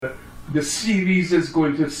the series is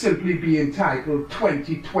going to simply be entitled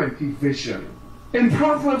 2020 Vision. In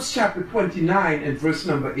Proverbs chapter 29 and verse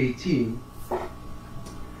number 18,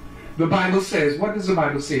 the Bible says, what does the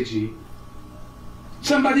Bible say, G?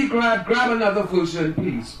 Somebody grab another version,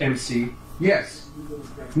 please, MC. Yes.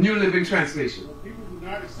 New Living Translation. People do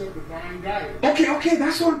not accept divine guidance. Okay,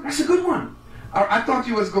 that's a good one. I thought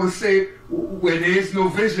you was going to say where there is no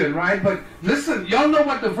vision, right? But listen, y'all know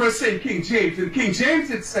what the verse says in King James. In King James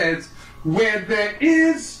it says, where there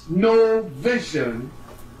is no vision,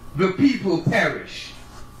 the people perish.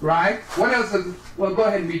 Right? What else is, well, go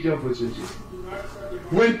ahead and read your version, G.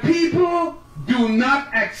 When people do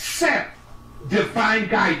not accept divine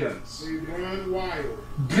guidance, they run wild.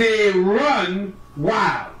 They run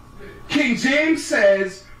wild. King James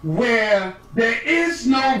says, where there is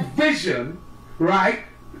no vision, right?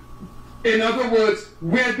 In other words,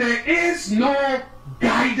 where there is no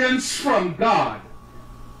guidance from God,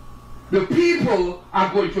 the people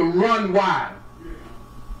are going to run wild.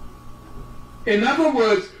 In other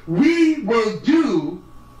words, we will do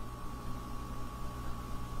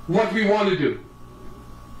what we want to do.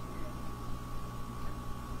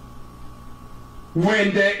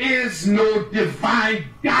 When there is no divine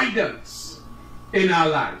guidance in our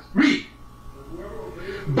lives. Read.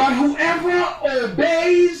 But whoever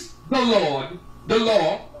obeys the law,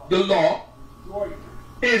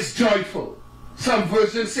 is joyful. Some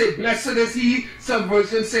versions say, blessed is he. Some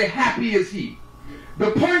versions say, happy is he.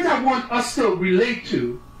 The point I want us to relate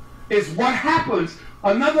to is what happens.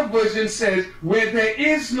 Another version says, where there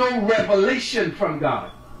is no revelation from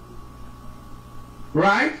God.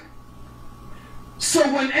 Right? So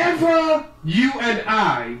whenever you and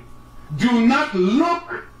I do not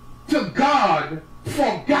look to God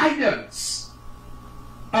for guidance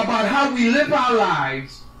about how we live our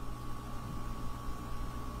lives,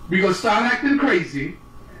 we're going to start acting crazy.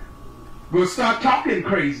 We're going to start talking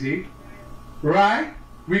crazy. Right?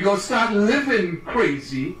 We're going to start living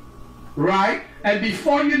crazy. Right? And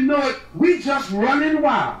before you know it, we just running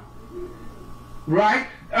wild. Right?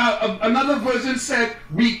 Another version said,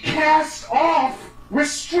 we cast off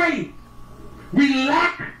restraint. We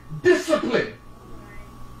lack discipline.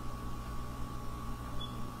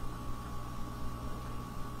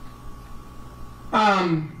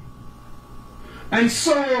 And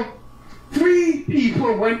so 3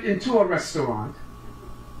 people went into a restaurant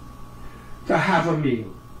to have a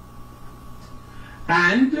meal.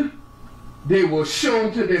 And they were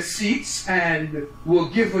shown to their seats and were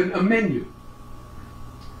given a menu.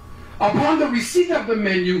 Upon the receipt of the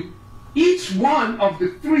menu, each one of the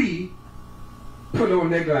 3 put on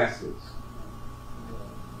their glasses.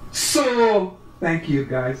 So, thank you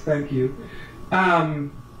guys, thank you.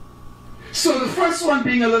 So the first one,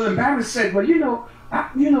 being a little embarrassed, said, well,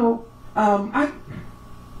 I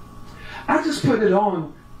just put it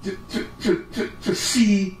on to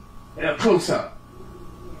see close up.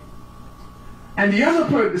 And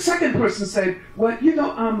the second person said, well,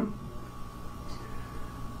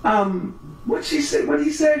 what she said? What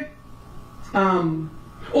he said?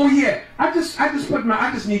 Oh yeah, I just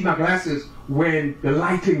need my glasses when the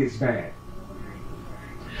lighting is bad.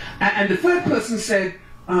 And the third person said,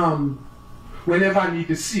 whenever I need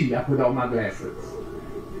to see, I put on my glasses.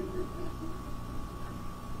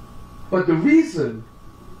 But the reason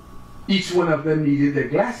each one of them needed their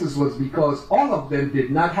glasses was because all of them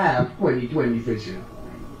did not have 20/20 vision.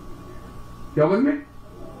 Y'all with me?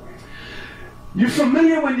 You're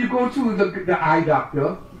familiar when you go to the eye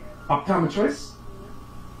doctor, optometrist,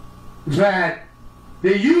 that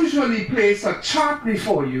they usually place a chart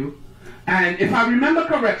before you, and if I remember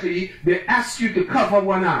correctly, they ask you to cover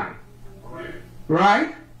one eye.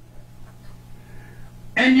 Right?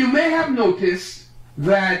 And you may have noticed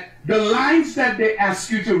that the lines that they ask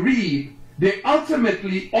you to read, they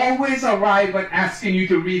ultimately always arrive at asking you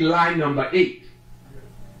to read line number 8.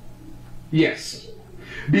 Yes.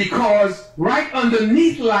 Because right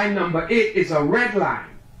underneath line number 8 is a red line.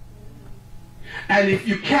 And if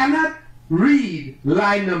you cannot read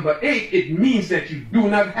line number 8, it means that you do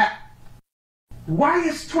not have. Why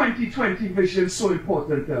is 20/20 vision so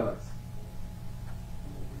important to us?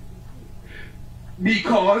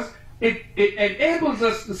 Because it enables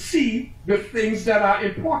us to see the things that are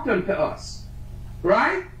important to us.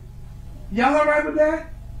 Right? Y'all all right with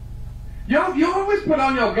that? You always put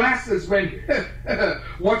on your glasses when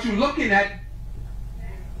what you're looking at,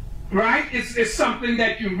 right, is something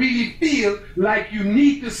that you really feel like you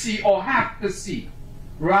need to see or have to see.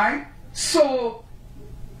 Right? So,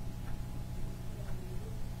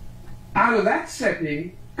 out of that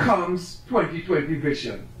setting comes 20/20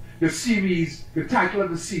 vision. The title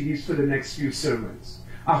of the series for the next few sermons.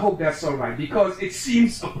 I hope that's all right, because it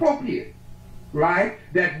seems appropriate, right?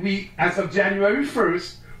 That we, as of January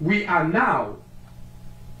 1st, we are now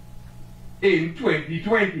in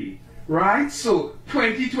 2020, right? So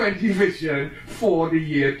 2020 vision for the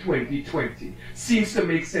year 2020 seems to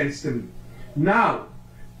make sense to me. Now,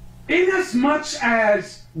 inasmuch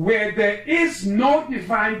as where there is no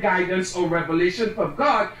divine guidance or revelation from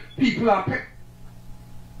God, people are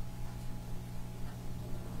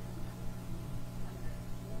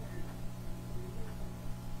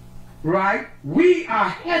right? We are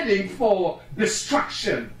heading for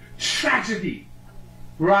destruction, tragedy,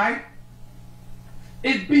 right?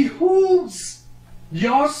 It behooves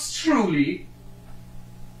yours truly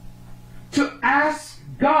to ask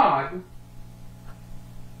God,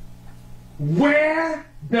 where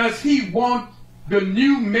does he want the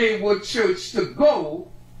new Maywood church to go?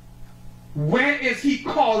 Where is he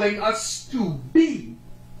calling us to be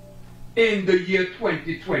in the year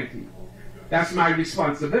 2020? That's my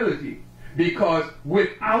responsibility, because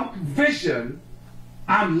without vision,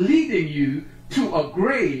 I'm leading you to a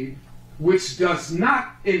grave which does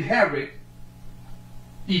not inherit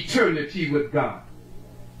eternity with God.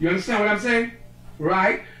 You understand what I'm saying?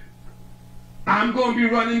 Right? I'm going to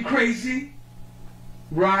be running crazy,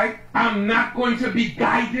 right? I'm not going to be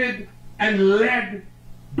guided and led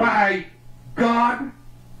by God,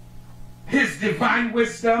 his divine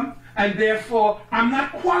wisdom, and therefore I'm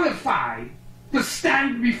not qualified to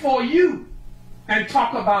stand before you and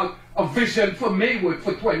talk about a vision for Maywood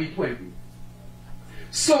for 2020.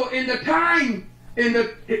 So in the time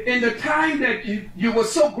that you were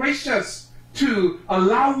so gracious to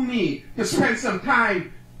allow me to spend some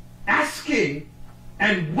time asking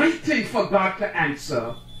and waiting for God to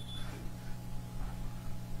answer,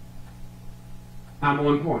 I'm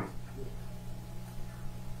on point.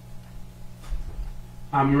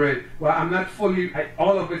 I'm ready. Well, I'm not fully,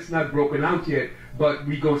 all of it's not broken out yet, but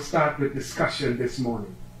we're going to start the discussion this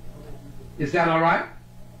morning. Is that all right?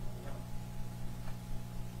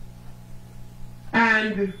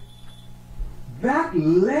 And that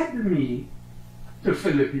led me to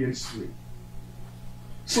Philippians 3.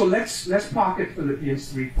 So let's park at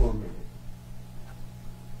Philippians 3 for a minute.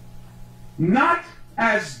 Not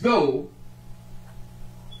as though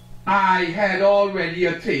I had already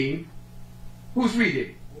attained. Who's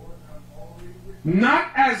reading? Not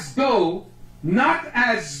as though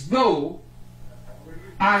I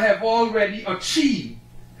have already achieved.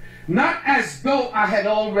 Not as though I had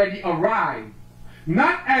already arrived.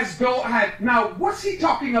 Not as though I had. Now, what's he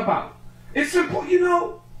talking about? It's simple,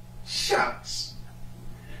 shucks.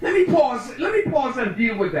 Let me pause and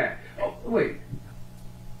deal with that. Oh, wait.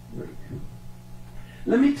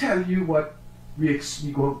 Let me tell you what we're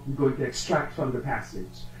going to extract from the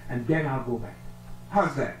passage, and then I'll go back.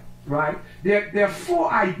 How's that? Right? There are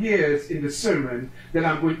 4 ideas in the sermon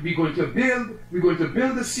that we're going to build. We're going to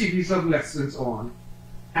build a series of lessons on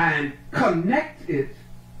and connect it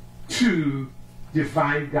to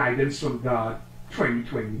divine guidance from God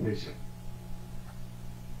 2020 vision.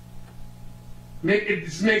 Does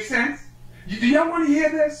this make sense? Do y'all want to hear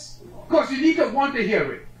this? Because you need to want to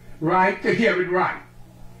hear it, right? To hear it right.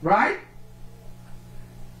 Right?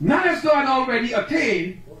 Not as though I'd already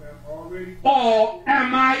attained, or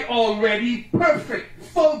am I already perfect,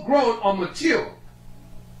 full grown, or mature?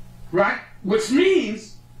 Right? Which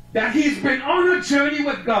means that he's been on a journey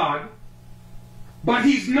with God, but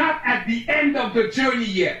he's not at the end of the journey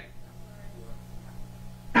yet.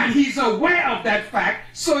 And he's aware of that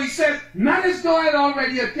fact. So he says, not as though I'd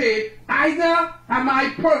already attained, either am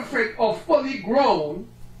I perfect or fully grown,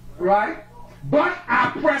 right? But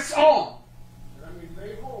I press on.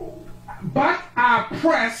 But I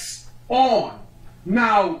press on.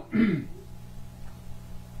 Now,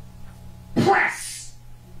 press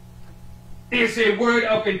is a word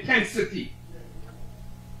of intensity.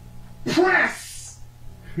 Press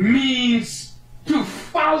means to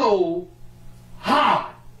follow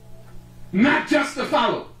hard, not just to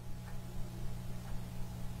follow.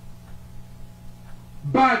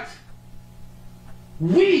 But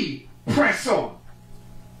we press on.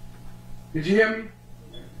 Did you hear me?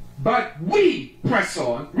 But we press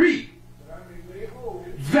on. Read.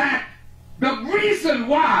 That the reason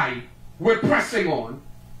why we're pressing on,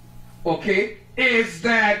 okay, is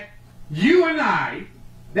that you and I,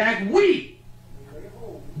 that we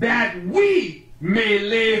may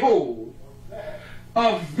lay hold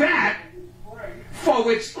of that for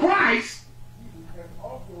which Christ.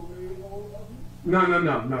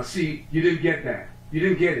 No. See, you didn't get that. You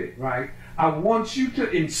didn't get it, right? I want you to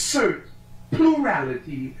insert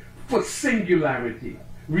plurality for singularity.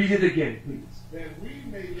 Read it again, please.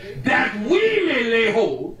 that we may Lay lay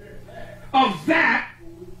hold of that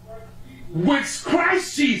which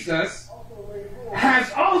Christ Jesus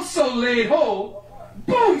has also laid hold.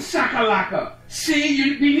 Boom, shakalaka.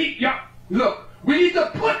 See, we need, look, we need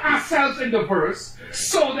to put ourselves in the verse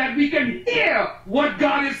so that we can hear what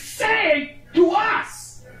God is saying to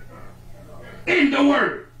us in the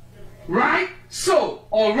word. Right? So,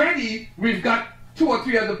 already we've got 2 or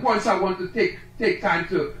 3 other points I want to take time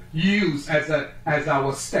to use as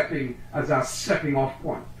our stepping off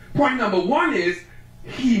point. Point number 1 is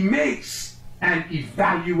he makes an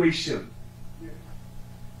evaluation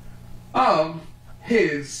of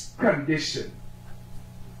his condition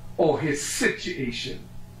or his situation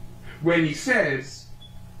when he says,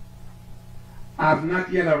 I've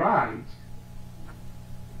not yet arrived,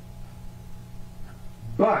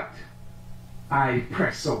 but I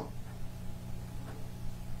press on.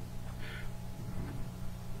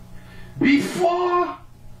 Before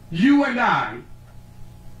you and I,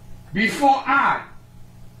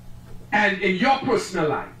 and in your personal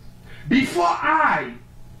life, before I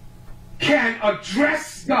can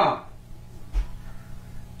address God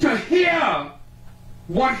to hear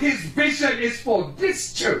what his vision is for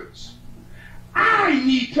this church, I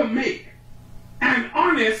need to make an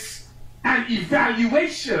honest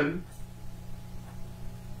evaluation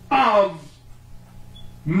of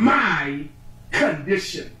my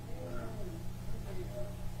condition.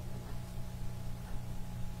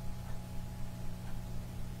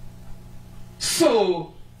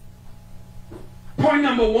 So, point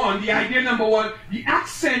number 1, the idea number 1, the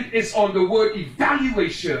accent is on the word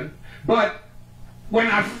evaluation, but when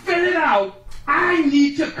I fill it out, I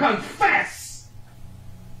need to confess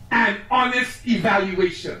an honest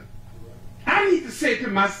evaluation. I need to say to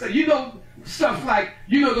myself, stuff like,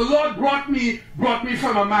 the Lord brought me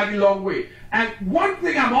from a mighty long way. And one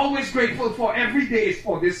thing I'm always grateful for every day is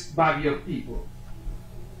for this body of people.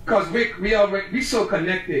 Because we're so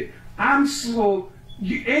connected.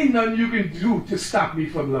 Ain't nothing you can do to stop me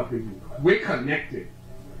from loving you. We're connected.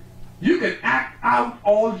 You can act out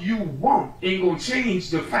all you want. Ain't gonna change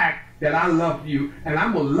the fact that I love you, and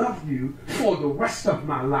I'm gonna love you for the rest of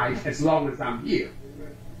my life as long as I'm here.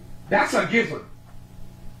 That's a given.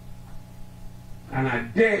 And I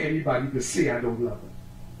dare anybody to say I don't love her.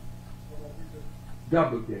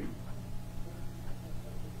 Double dare.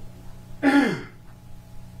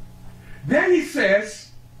 Then he says,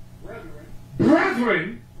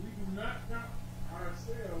 Brethren,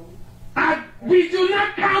 we do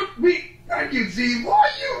not count, thank you, G. Boy,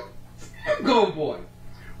 you go, boy.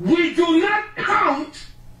 We do not count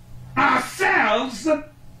ourselves to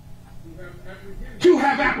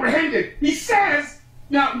have apprehended. He says,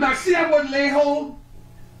 now see that word lay hold?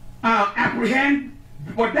 Apprehend?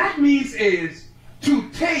 What that means is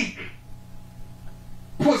to take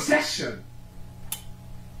possession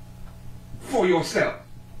for yourself.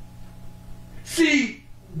 See,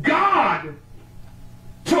 God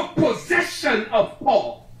took possession of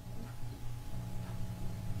Paul.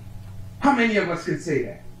 How many of us can say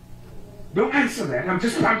that? Don't answer that. I'm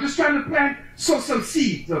just trying to sow some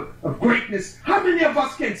seeds of greatness. How many of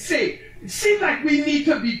us can say, it seems like we need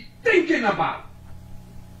to be thinking about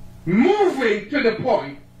moving to the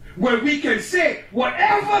point where we can say,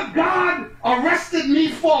 whatever God arrested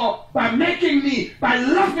me for by loving me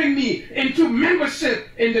into membership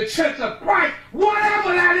in the Church of Christ, whatever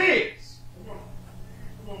that is,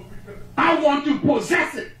 I want to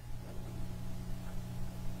possess it.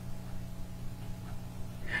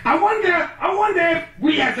 I wonder if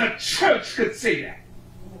we as a church could say that.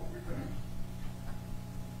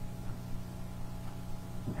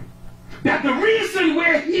 That the reason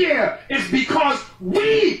we're here is because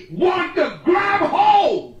we want to grab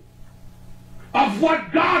hold of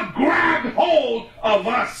what God grabbed hold of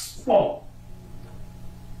us for.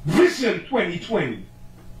 Vision 2020.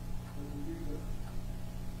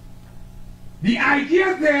 The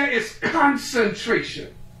idea there is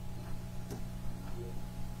concentration.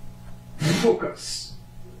 Focus.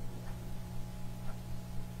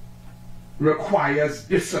 Requires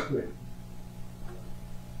discipline.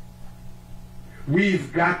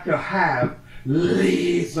 We've got to have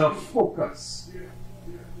laser focus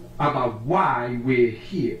about why we're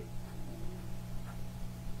here.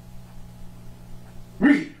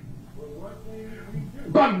 Read.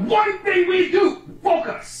 But one thing we do,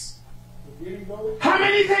 focus. How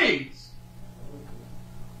many things?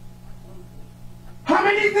 How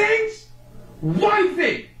many things? One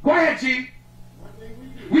thing. Go ahead, G.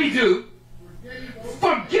 We do.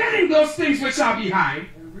 Forgetting those things which are behind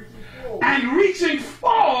and reaching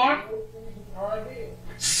forward.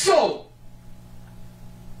 So,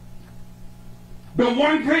 The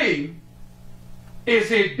one thing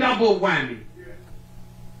is a double whammy.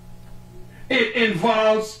 It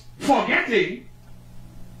involves forgetting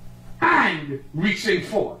and reaching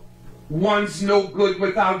forth. One's no good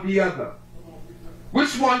without the other.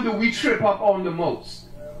 Which one do we trip up on the most?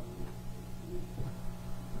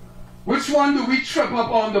 Which one do we trip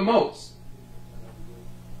up on the most?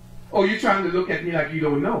 Oh, you're trying to look at me like you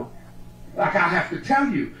don't know. Like I have to tell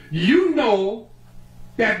you. You know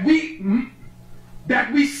that we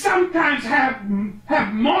sometimes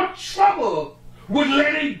have more trouble with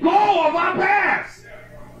letting go of our past.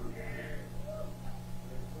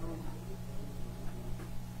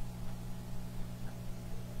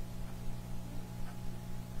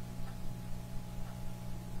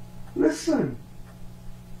 Listen,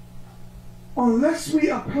 unless we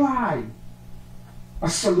apply a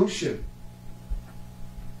solution,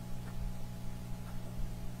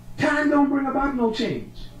 time don't bring about no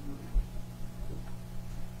change.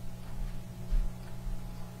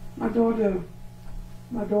 My daughter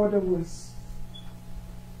was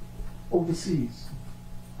overseas,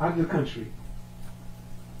 out of the country,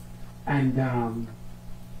 and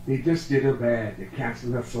they just did her bad. They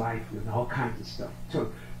canceled her flight and all kinds of stuff.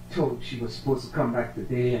 Told she was supposed to come back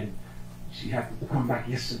today, and she happened to come back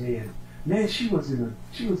yesterday, and man, she was in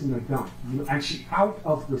a dump, and she out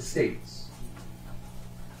of the States.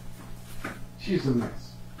 She's a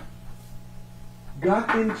mess.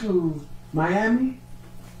 Got into Miami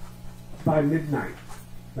by midnight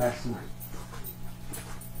last night,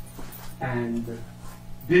 and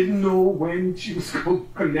didn't know when she was going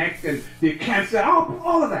to connect, and they canceled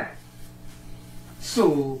all of that.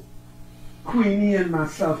 So Queenie and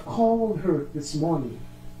myself called her this morning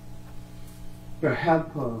to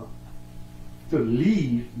help her to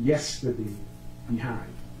leave yesterday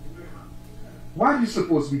behind. Why do you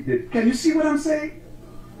suppose we did? Can you see what I'm saying?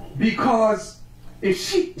 Because if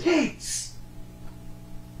she takes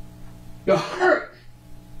the hurt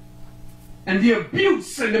and the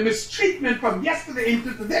abuse and the mistreatment from yesterday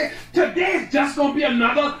into today, today is just going to be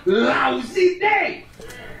another lousy day.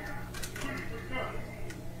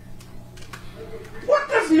 What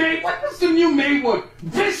does the new Maywood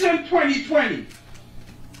Vision 2020?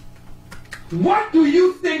 What do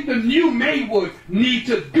you think the new Maywood need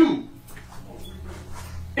to do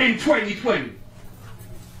in 2020?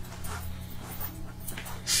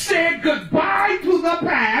 Say goodbye to the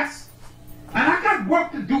past. And I got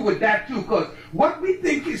work to do with that too, because what we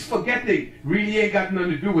think is forgetting really ain't got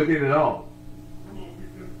nothing to do with it at all.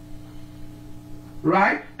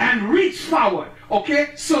 Right? And reach forward.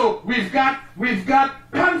 Okay? So we've got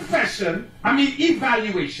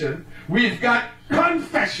evaluation. We've got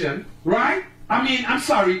confession, right?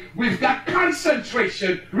 We've got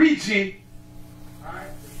concentration, reaching.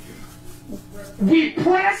 We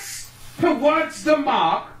press towards the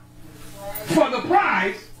mark for the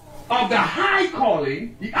prize of the high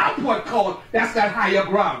calling, the upward call. That's that higher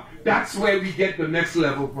ground. That's where we get the next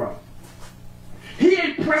level from. He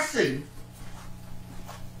ain't pressing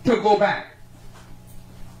to go back.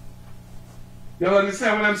 You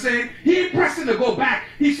understand what I'm saying? He ain't pressing to go back.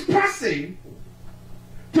 He's pressing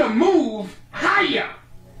to move higher,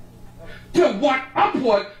 to what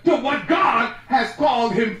upward, to what God has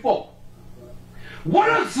called him for. What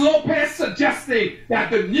is Lopez suggesting that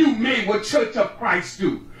the new Maywood Church of Christ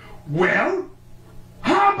do? Well,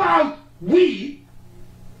 how about we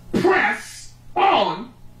press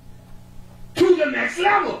on to the next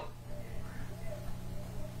level?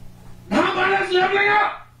 How about us leveling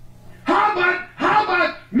up? How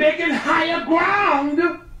about making higher ground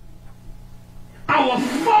our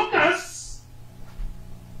focus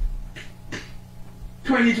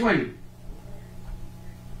 2020?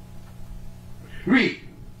 Read.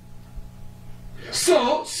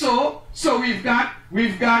 So we've got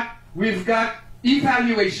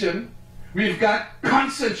evaluation, we've got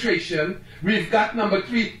concentration, we've got number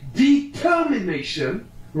 3, determination,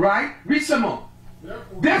 right? Read some more.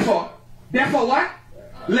 Therefore what?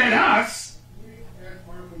 Let us,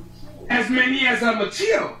 as many as are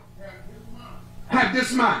mature, have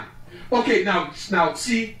this mind. Okay, now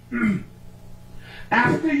see,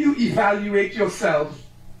 after you evaluate yourself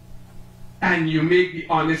and you make the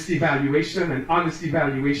honest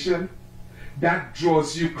evaluation, that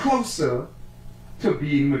draws you closer to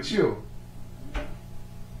being mature.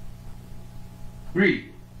 Read.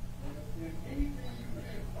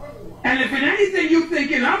 And if in anything you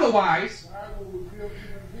thinking otherwise,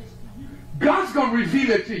 God's going to reveal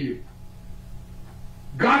it to you.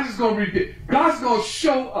 God's going to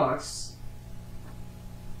show us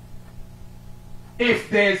if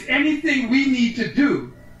there's anything we need to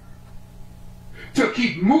do to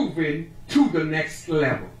keep moving to the next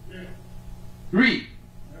level. Read.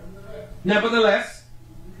 Nevertheless,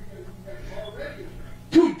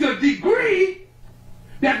 to the degree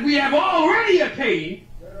that we have already attained,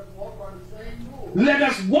 let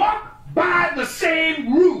us walk by the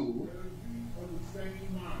same rule.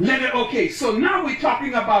 Okay, so now we're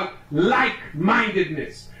talking about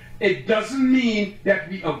like-mindedness. It doesn't mean that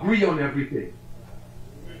we agree on everything.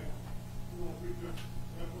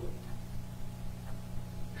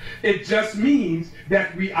 It just means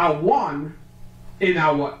that we are one in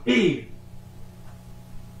our aim.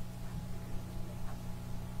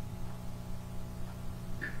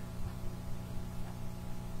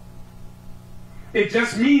 It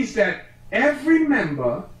just means that every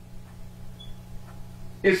member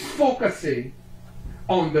is focusing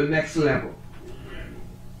on the next level.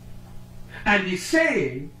 And he's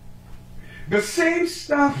saying the same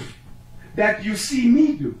stuff that you see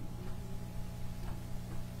me do,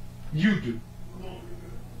 you do.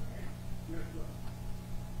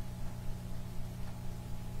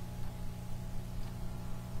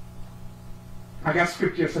 I got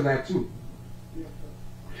scripture for that too.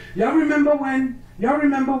 Y'all remember when, well,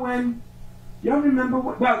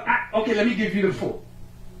 okay, let me give you the full.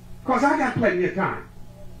 Because I got plenty of time.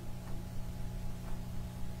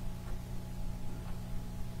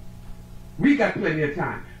 We got plenty of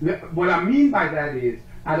time. What I mean by that is,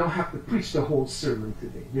 I don't have to preach the whole sermon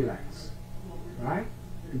today. Relax. Right?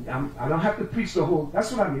 I don't have to preach the whole,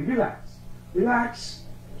 that's what I mean. Relax. Relax.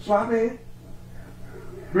 Suave.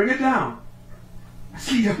 Bring it down. I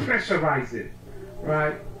see your pressure rising.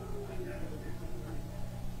 Right?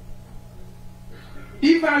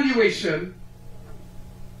 Evaluation,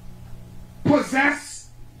 possess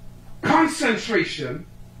concentration,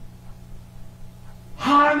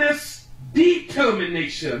 harness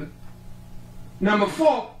determination. Number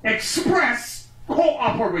 4, express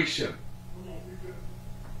cooperation.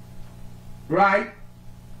 Right?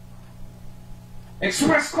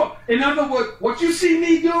 Express in other words, what you see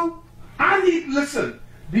me do, listen,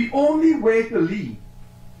 the only way to lead,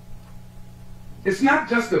 it's not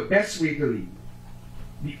just the best way to lead.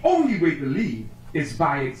 The only way to lead is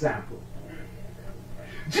by example.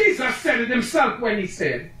 Jesus said it himself when he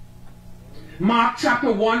said, Mark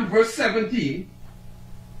chapter 1 verse 17,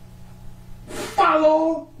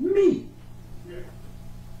 follow me,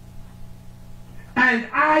 and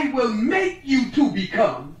I will make you to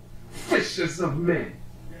become fishers of men.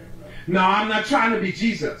 Now, I'm not trying to be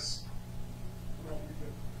Jesus,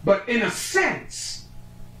 but in a sense,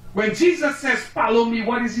 when Jesus says follow me,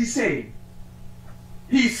 what is he saying?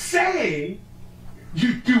 He's saying,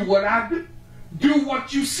 you do what I do. Do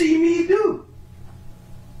what you see me do.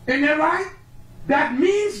 Isn't that right? That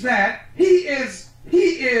means that he is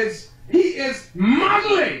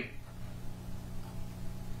modeling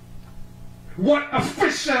what a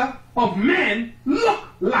fisher of men look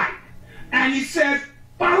like. And he says,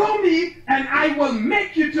 follow me and I will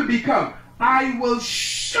make you to become. I will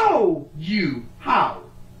show you how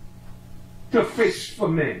to fish for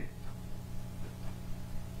men.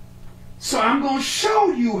 So I'm going to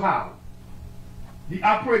show you how. The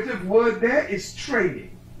operative word there is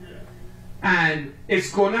training. And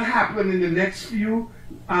it's going to happen in the next few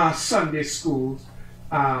Sunday schools.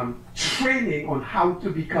 Training on how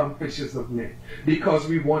to become fishers of men. Because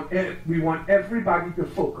we want everybody to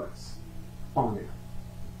focus on it.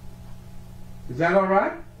 Is that all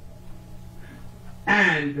right?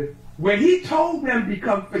 And when he told them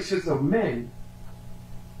become fishers of men,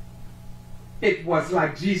 it was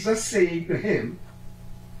like Jesus saying to him,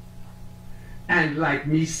 and like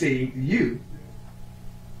me saying to you,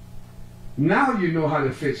 now you know how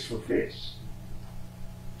to fish for fish.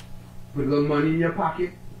 Put a little money in your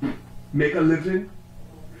pocket, make a living.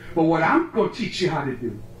 But what I'm going to teach you how to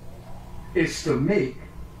do is to make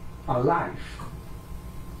a life.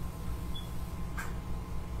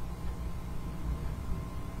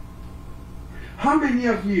 How many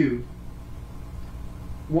of you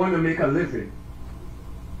want to make a living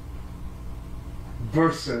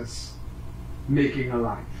versus making a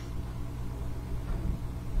life?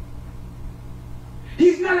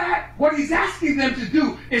 He's not what he's asking them to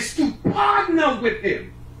do is to partner with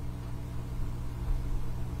him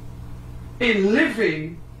in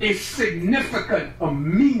living a significant, a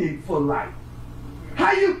meaningful life.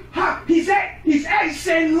 He's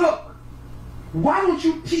saying, look, why don't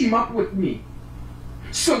you team up with me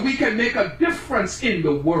so we can make a difference in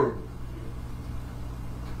the world?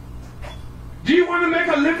 Do you want to make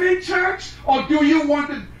a living, church? Or do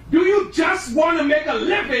you just want to make a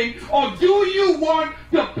living? Or do you want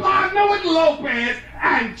to partner with Lopez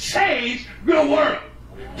and change the world?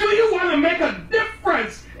 Do you want to make a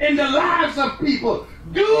difference in the lives of people?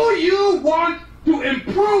 Do you want to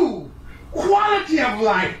improve quality of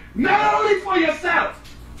life, not only for yourself,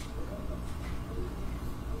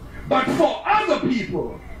 but for other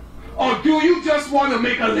people? Or do you just want to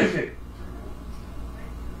make a living?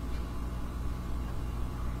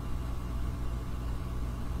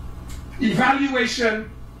 Evaluation,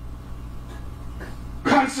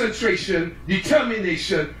 concentration,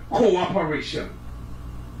 determination, cooperation.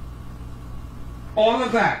 All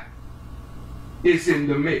of that is in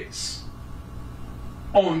the mix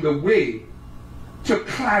on the way to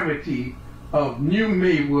clarity of new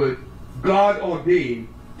Maywood, God-ordained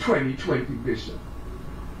 2020 vision.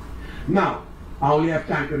 Now, I only have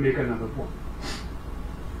time to make another point.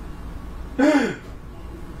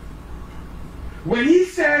 When he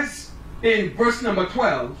says in verse number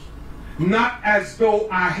 12, not as though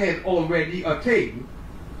I had already attained,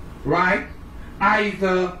 right?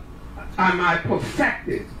 Either am I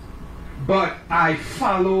perfected, but I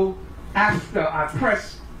follow after, I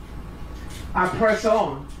press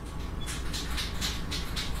on.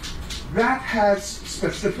 That has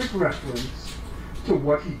specific reference to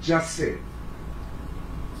what he just said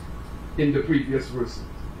in the previous verses.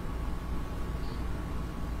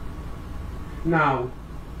 Now,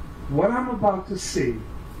 what I'm about to say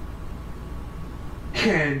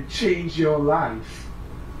can change your life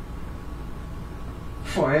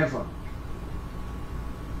forever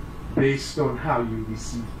based on how you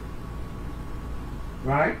receive it.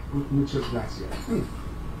 Right? Muchas gracias.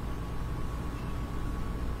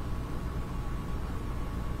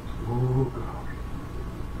 Oh, God.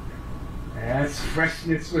 That's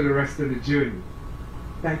freshness for the rest of the journey.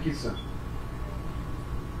 Thank you, sir.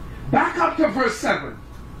 Back up to verse 7.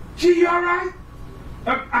 Gee, you all right?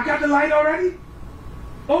 I got the light already?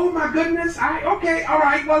 Oh, my goodness. Okay, all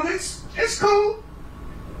right. Well, it's cool.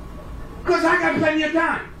 Because I got plenty of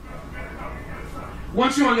time.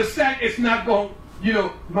 Once you understand, it's not going, you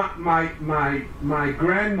know, my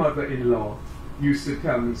grandmother-in-law used to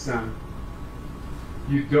tell me, son,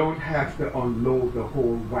 you don't have to unload the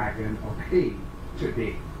whole wagon of hay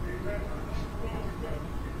today.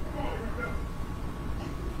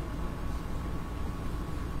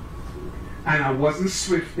 And I wasn't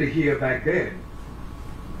swift to hear back then,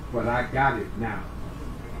 but I got it now.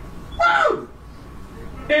 Woo!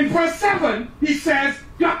 In verse 7, he says,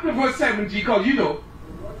 drop to verse 7, G, because you know,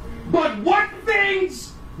 but what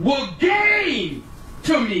things will gain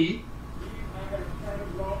to me,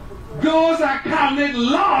 those are counted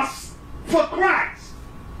loss for Christ.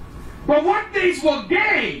 But what things will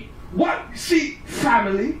gain? What, see,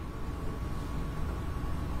 family,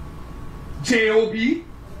 J-O-B,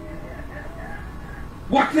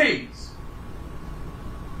 what things?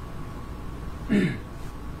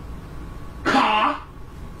 Car,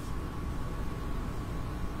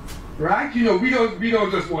 right? You know, we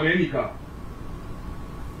don't just want any car,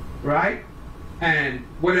 right? And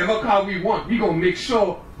whatever car we want, we gonna make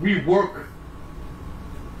sure we work.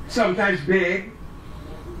 Sometimes big,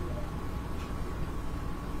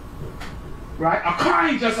 right? A car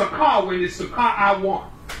ain't just a car when it's the car I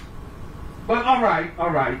want. But all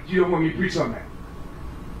right, you don't want me to preach on that.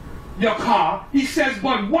 Your car, he says,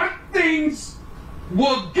 but what things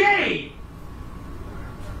will gain?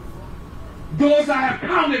 Those I have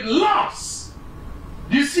counted loss.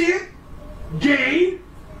 You see it? Gain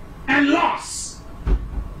and loss.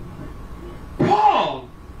 Paul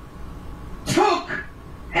took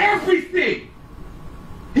everything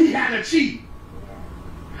he had achieved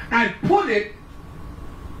and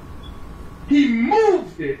he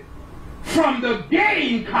moved it from the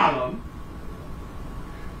gain column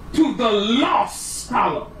to the loss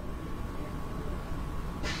column.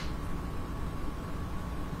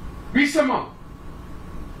 Read some more.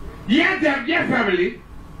 Yeah, Beverly.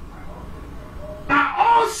 I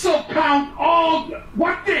also count all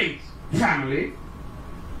what things? Family,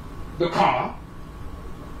 the car,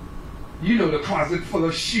 you know, the closet full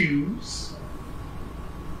of shoes,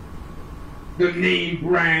 the name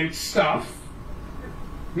brand stuff,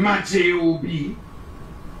 my J-O-B,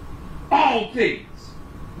 all things.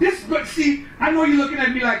 But see, I know you're looking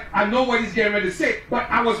at me like, I know what he's getting ready to say, but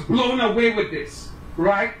I was blown away with this,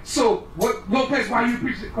 right? So, Lopez, why you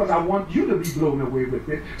preach it? Because I want you to be blown away with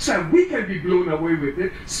it, so we can be blown away with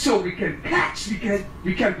it, so we can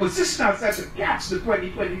position ourselves to catch the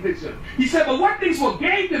 2020 vision. He said, but what things will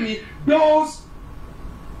gain to me, those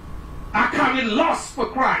I counted loss for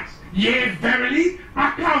Christ. Yea, verily,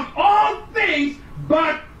 I count all things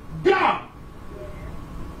but dung.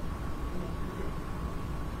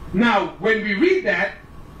 Now, when we read that,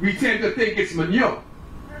 we tend to think it's manure.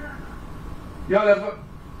 Y'all ever?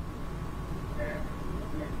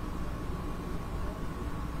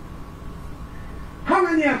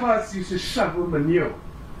 many of us used to shovel manure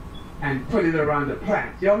and put it around the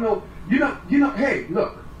plant? Y'all know, hey,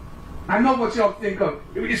 look, I know what y'all think of.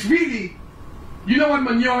 It's really, you know what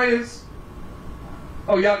manure is?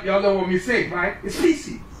 Oh, y'all know what we say, right? It's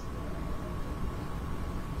feces.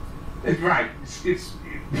 It's right.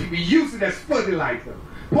 We use it as fertilizer.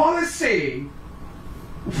 Paul is saying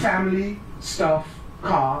family, stuff,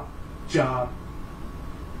 car, job,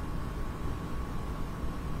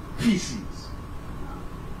 feces.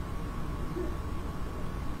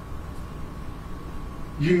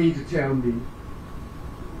 You mean to tell me?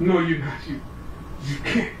 No, you're not. You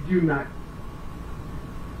can't. You're not.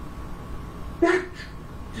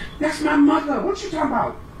 That's my mother. What you talking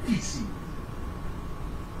about? Feces.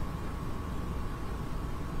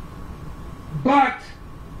 But,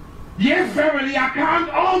 yes, verily, I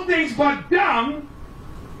count all things but dung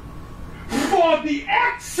for the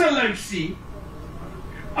excellency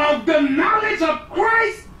of the knowledge of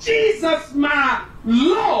Christ Jesus my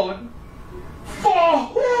Lord, for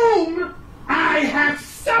whom I have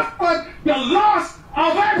suffered the loss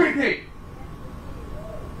of everything.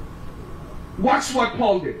 Watch what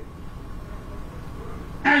Paul did.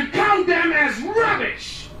 And count them as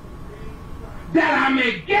rubbish, that I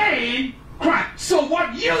may gain Christ. So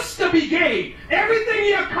what used to be gain, everything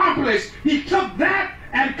he accomplished, he took that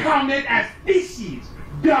and counted as feces,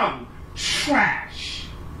 dung, trash.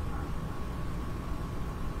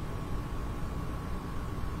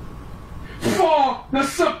 For the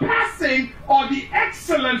surpassing or the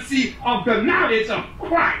excellency of the knowledge of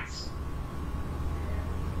Christ.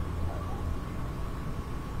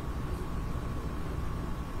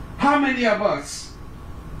 How many of us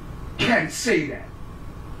can say that?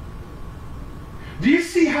 Do you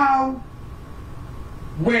see how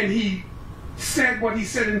when he said what he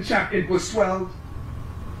said in verse 12,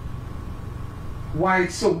 why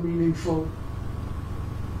it's so meaningful?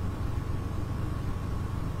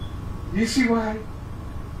 Do you see why?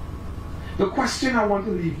 The question I want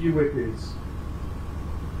to leave you with is,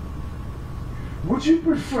 would you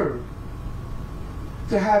prefer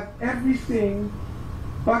to have everything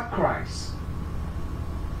but Christ,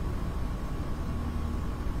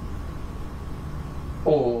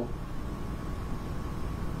 or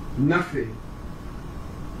nothing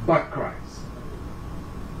but Christ?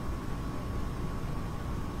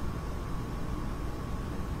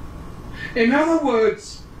 In other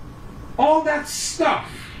words, all that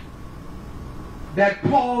stuff that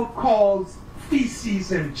Paul calls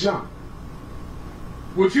feces and junk,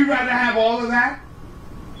 would you rather have all of that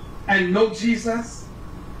and know Jesus?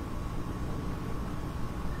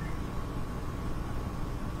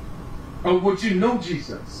 Or would you know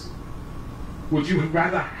Jesus? Would you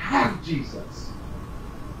rather have Jesus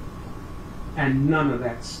and none of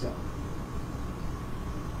that stuff?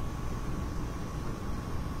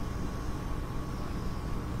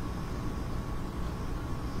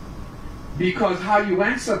 Because how you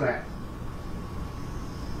answer that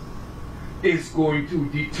is going to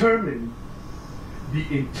determine the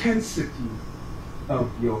intensity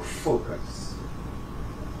of your focus.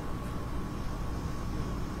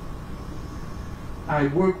 I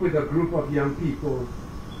work with a group of young people,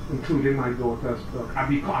 including my daughters.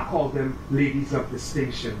 I call them ladies of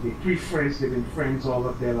distinction. They're three friends. They've been friends all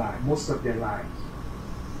of their lives, most of their lives.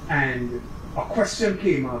 And a question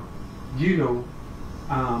came up,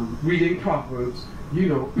 reading Proverbs,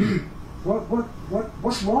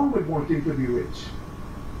 what's wrong with wanting to be rich?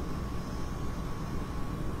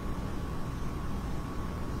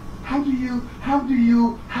 How do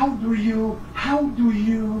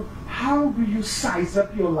you size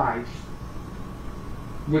up your life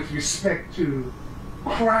with respect to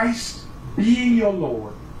Christ being your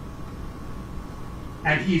Lord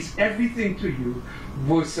and He's everything to you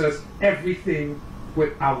versus everything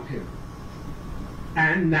without Him?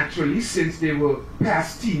 And naturally, since they were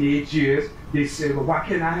past teenage years, they say, well, why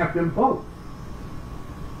can't I have them both?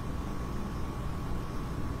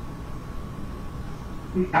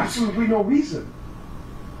 Absolutely no reason.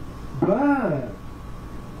 But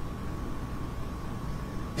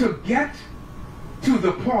to get to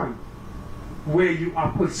the point where you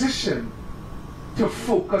are positioned to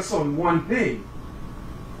focus on one thing,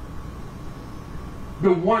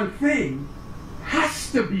 the one thing has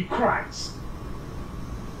to be Christ.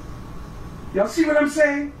 Y'all see what I'm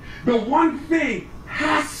saying? The one thing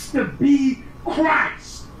has to be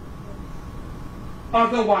Christ.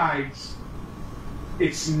 Otherwise,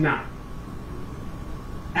 it's not.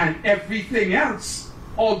 And everything else,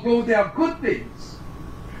 although they are good things,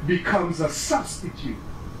 becomes a substitute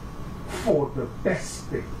for the best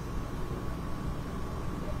thing.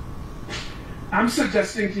 I'm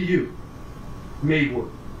suggesting to you Maywood.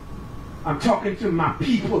 I'm talking to my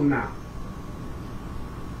people now.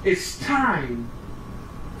 It's time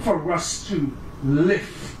for us to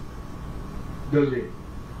lift the lid.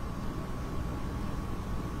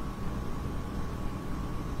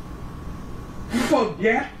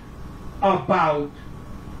 Forget about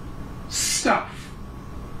stuff.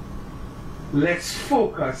 Let's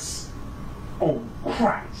focus on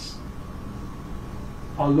Christ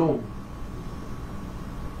alone.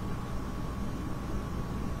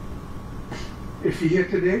 If you're here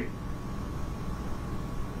today,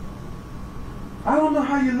 I don't know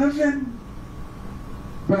how you're living,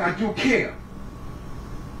 but I do care.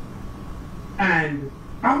 And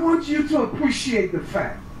I want you to appreciate the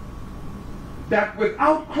fact that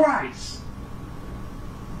without Christ,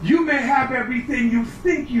 you may have everything you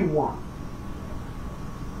think you want,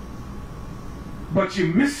 but you're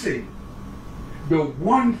missing the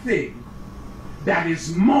one thing that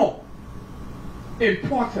is more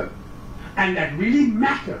important and that really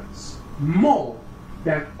matters more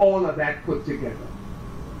than all of that put together.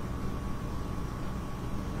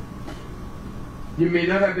 You may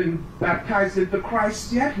not have been baptized into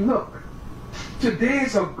Christ yet. Look, today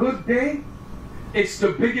is a good day. It's the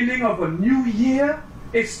beginning of a new year.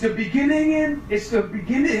 It could be the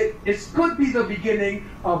beginning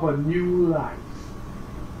of a new life.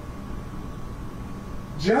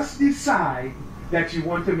 Just decide that you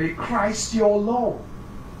want to make Christ your Lord.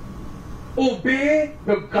 Obey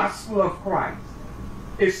the gospel of Christ.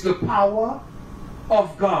 It's the power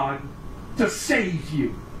of God to save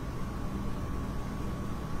you.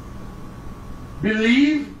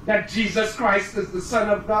 Believe that Jesus Christ is the Son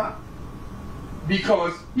of God,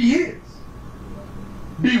 because He is.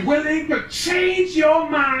 Be willing to change your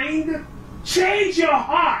mind, change your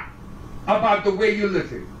heart about the way you're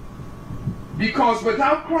living. Because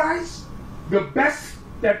without Christ, the best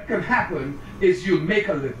that can happen is you make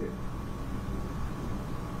a living.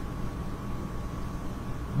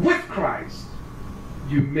 With Christ,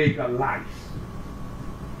 you make a life.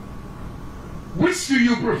 Which do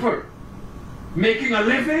you prefer? Making a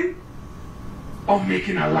living or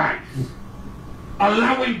making a life?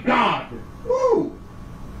 Allowing God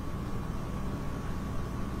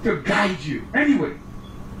to guide you. Anyway,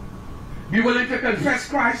 be willing to confess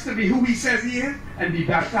Christ to be who He says He is and be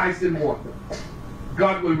baptized in water.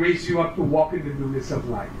 God will raise you up to walk in the newness of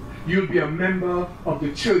life. You'll be a member of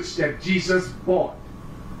the church that Jesus bought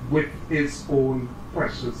with His own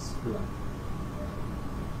precious blood.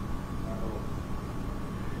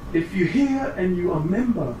 If you're here and you're a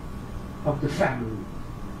member of the family,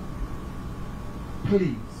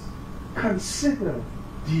 please consider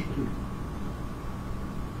deeply,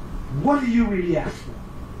 what are you really after?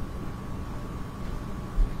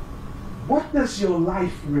 What does your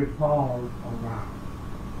life revolve around?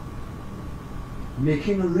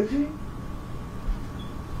 Making a living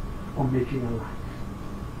or making a life?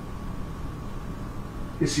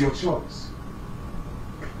 It's your choice.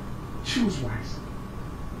 Choose wisely.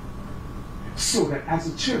 So that as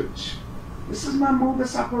a church, this is my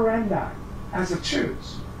modus operandi, as a church,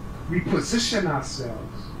 we position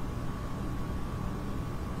ourselves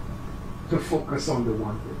to focus on the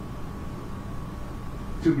one thing.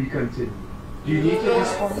 To be continued. Do you need to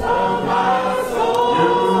respond? I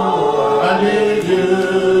need you.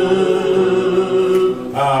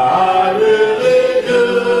 I really do.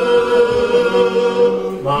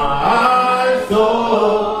 My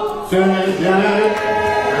soul says yes.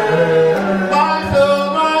 My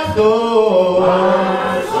soul, my soul.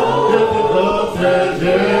 My soul. Yes, the Lord says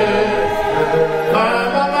yes.